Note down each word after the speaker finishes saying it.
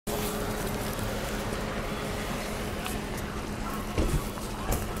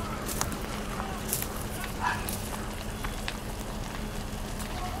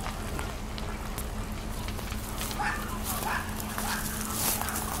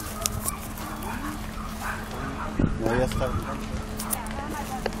ya está.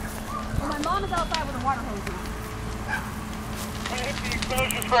 Well, my mom is outside with a water hose.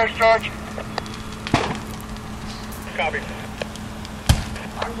 Explosions first, George. Copy.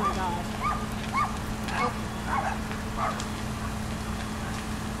 Oh my god.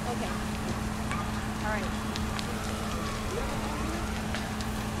 Okay. Alright.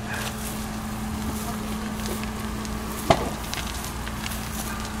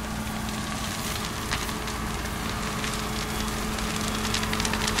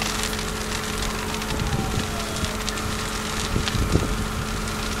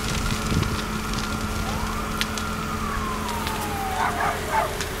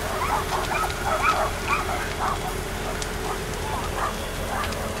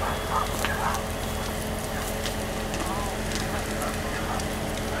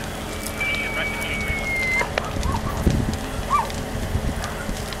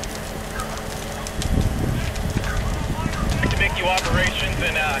 2 operations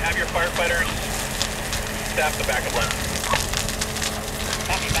and have your firefighters staff the backup line.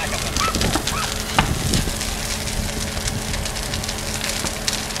 Copy, backup line.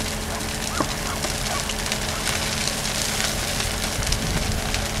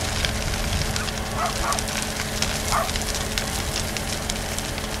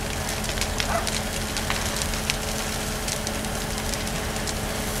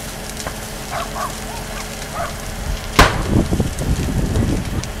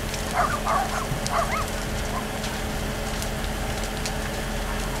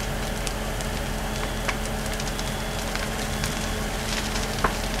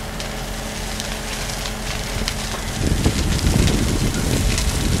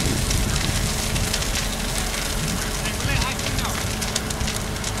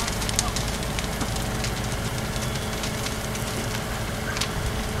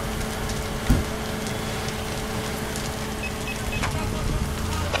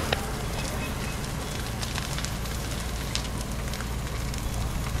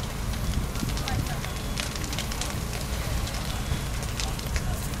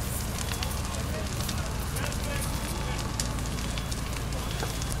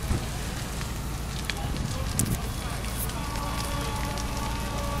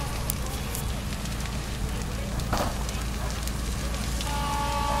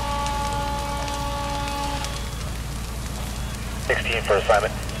 For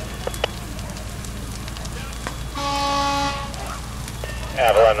assignment.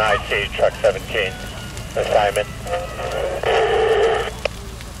 Avalon IC, truck 17, assignment.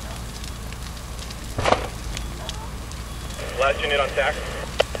 Last unit on tack.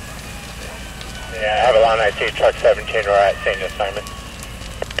 Yeah, Avalon IC, truck 17, we're at same assignment.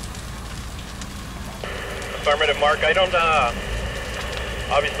 Affirmative, Mark. I don't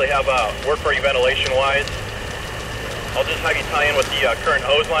obviously have work for you ventilation-wise. I'll just have you tie in with the current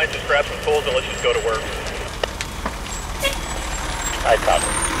hose lines, just grab some tools and let's just go to work. I copy.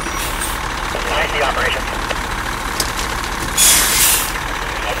 I see operations.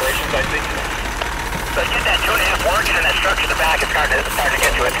 Operations, I see. So get that 2.5 working and that structure in the back is starting to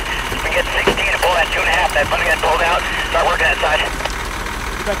get to it. You can get 16 and pull that 2.5, that funding get pulled out, start working that side.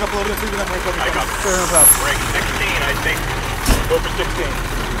 Get back up a little bit, see if we can break over. I copy. Sure, no problem. Break 16, I think. Go for 16.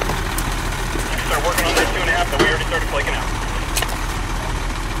 Start working on that 2.5 that we already started flaking out.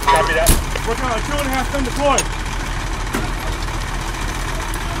 Copy that. Working on a 2.5 gun deployed.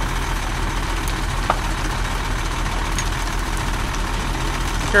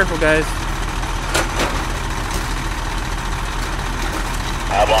 Careful, guys.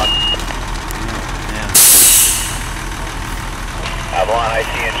 Avalon. Yeah. Avalon,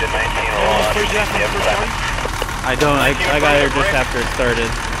 IC engine 19 along. I don't. I got here just after it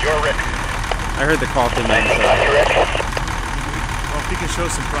started. You're Rick. I heard the call through my Rick. Well, if you can show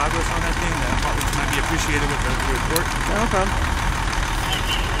some progress on that thing, that might be appreciated with the report. No problem.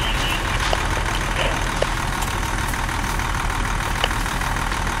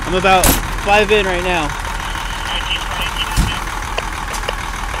 I'm about 5 in right now.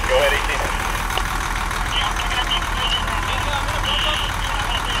 Go ahead, 18.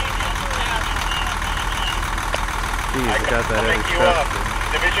 Jeez, I got that I'll every make you step.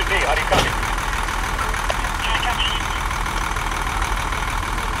 Division B, how do you copy?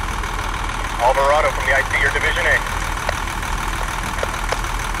 Alvarado from the IC, your Division A.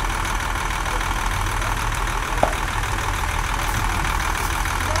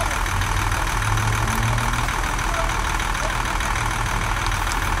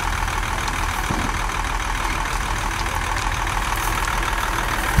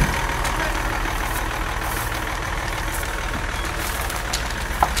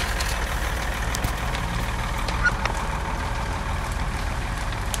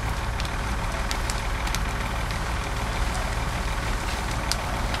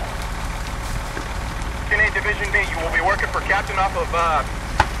 Captain off of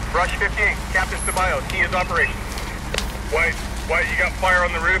Brush 15, Captain Ceballos, he is operations. White, you got fire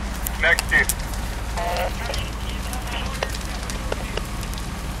on the roof next to you.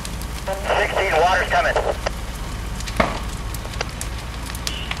 16, water's coming.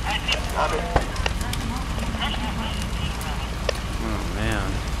 Oh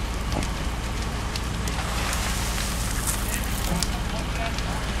man.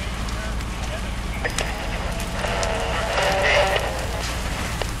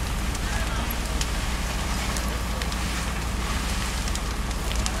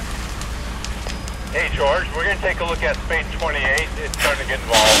 Hey George, we're going to take a look at Space 28. It's starting to get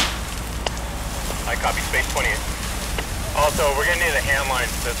involved. I copy Space 28. Also, we're going to need a hand line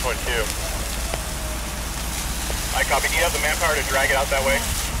for this one too. I copy. Do you have the manpower to drag it out that way?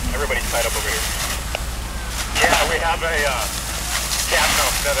 Everybody's tied up over here. Yeah, we have a captain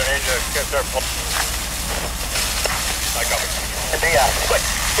off another engine that's going to start pulling. I copy. Quick.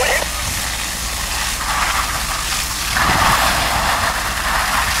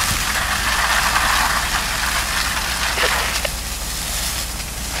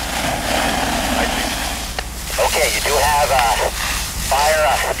 Okay, you do have fire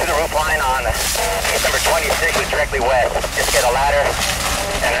to the roof line on number 26, who's directly west. Just get a ladder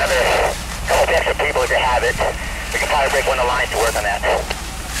and another couple extra people if you have it. We can probably break one of the lines to work on that.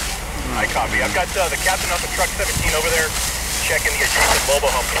 I copy. I've got the captain off of truck 17 over there checking the adjacent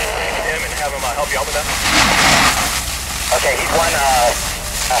mobile home. Him and have him help you out with that. Okay, he's one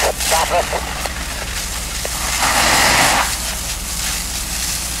south of us.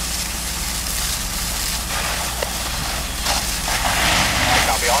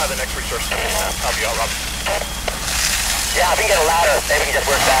 I'll have the next resource help you out, Rob. Yeah, if we can get a ladder, maybe we can just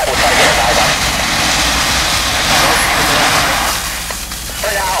work that. We'll try to get a dive on.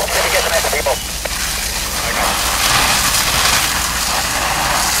 For now, maybe get some extra people.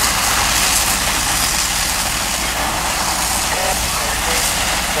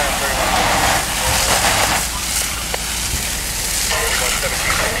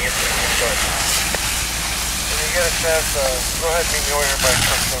 When you get a chance, go ahead and meet me over here by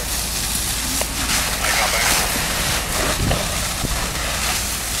truck store. I got back.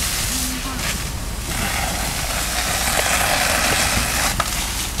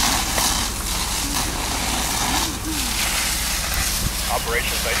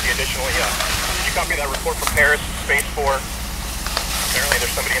 Operations, I see additionally, did you copy that report from Paris, Space 4? Apparently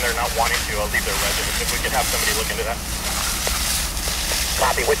there's somebody in there not wanting to leave their residence. If we could have somebody look into that.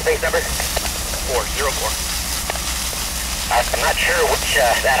 Copy, which space number? 404. I'm not sure which,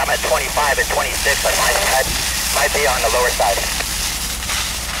 that I'm at 25 and 26, but mine might be on the lower side.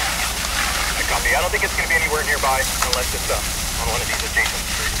 I copy. I don't think it's going to be anywhere nearby unless it's on one of these adjacent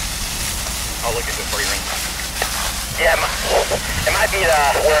streets. I'll look into it for you, Ren. Yeah, it might be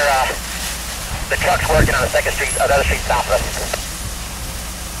where the truck's working on the second street, the other street south of us.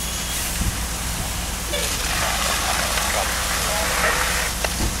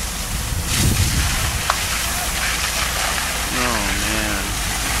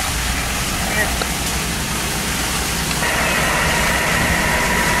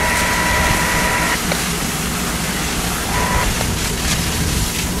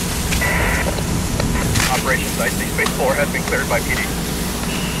 Operations, I see Space 4 has been cleared by PD.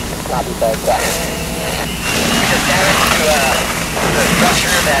 Copy, thanks. We just damaged to the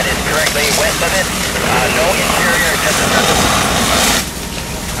structure that is directly west of it. No interior, just a surface.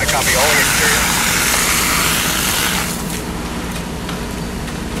 I copy, only exterior.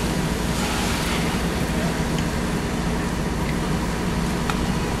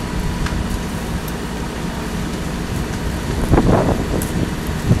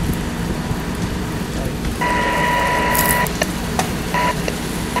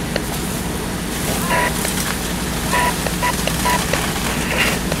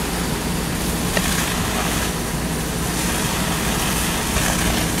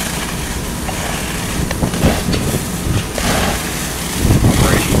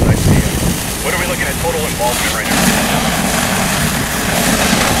 Total involvement right now.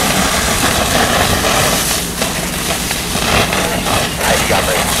 Nice job,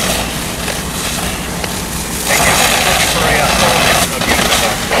 Ray. Thank you. Looking for a total of units.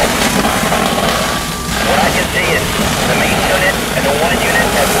 What I can see is the main unit and the one unit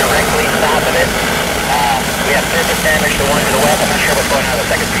that's directly south of it. We have surface damage to one to the west. I'm not sure what's going on the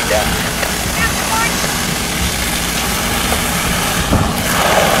second street down.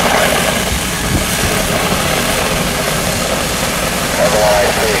 Everyone I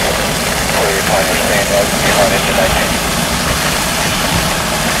see, clear to understand as we run into 19.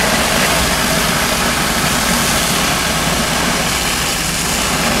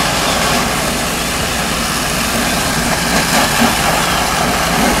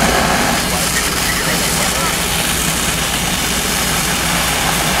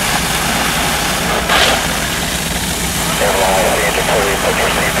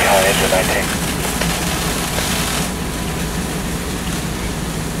 I-10.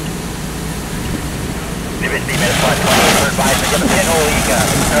 Division D, minus 520, third advice. Give us a pinhole leak.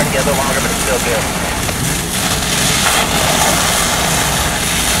 It's starting to get a little longer, but it's still good.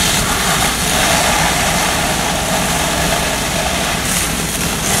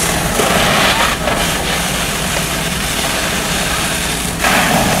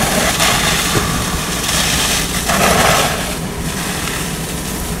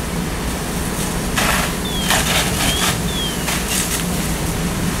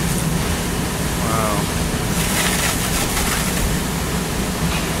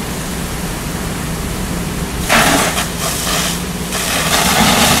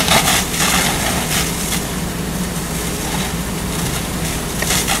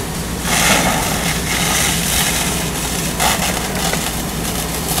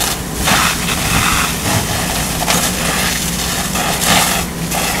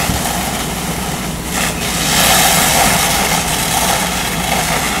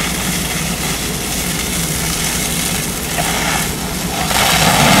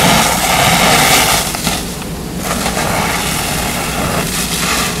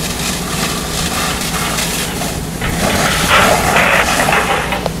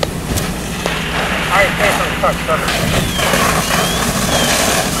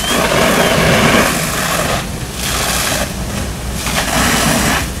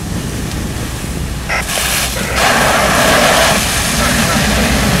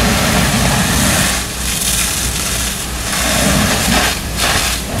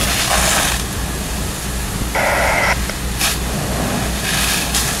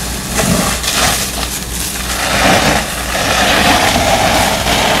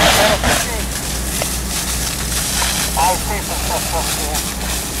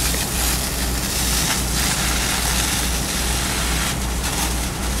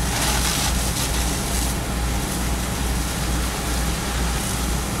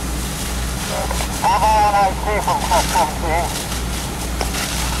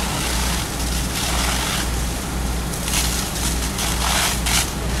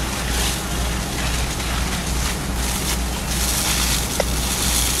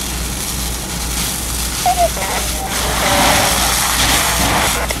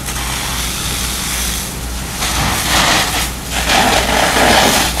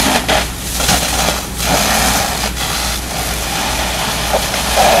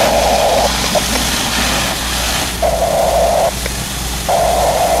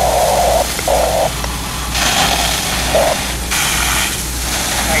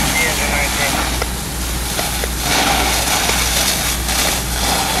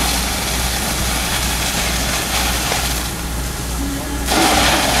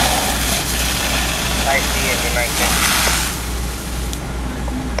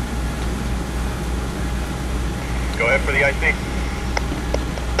 Go ahead for the IC.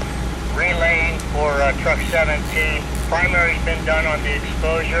 Relaying for truck 17. Primary's been done on the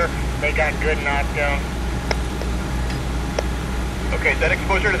exposure. They got good knockdown. Okay, is that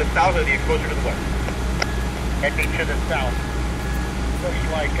exposure to the south or the exposure to the west? That'd be to the south.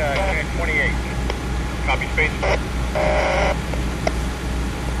 Looks like unit 28. Copy, space.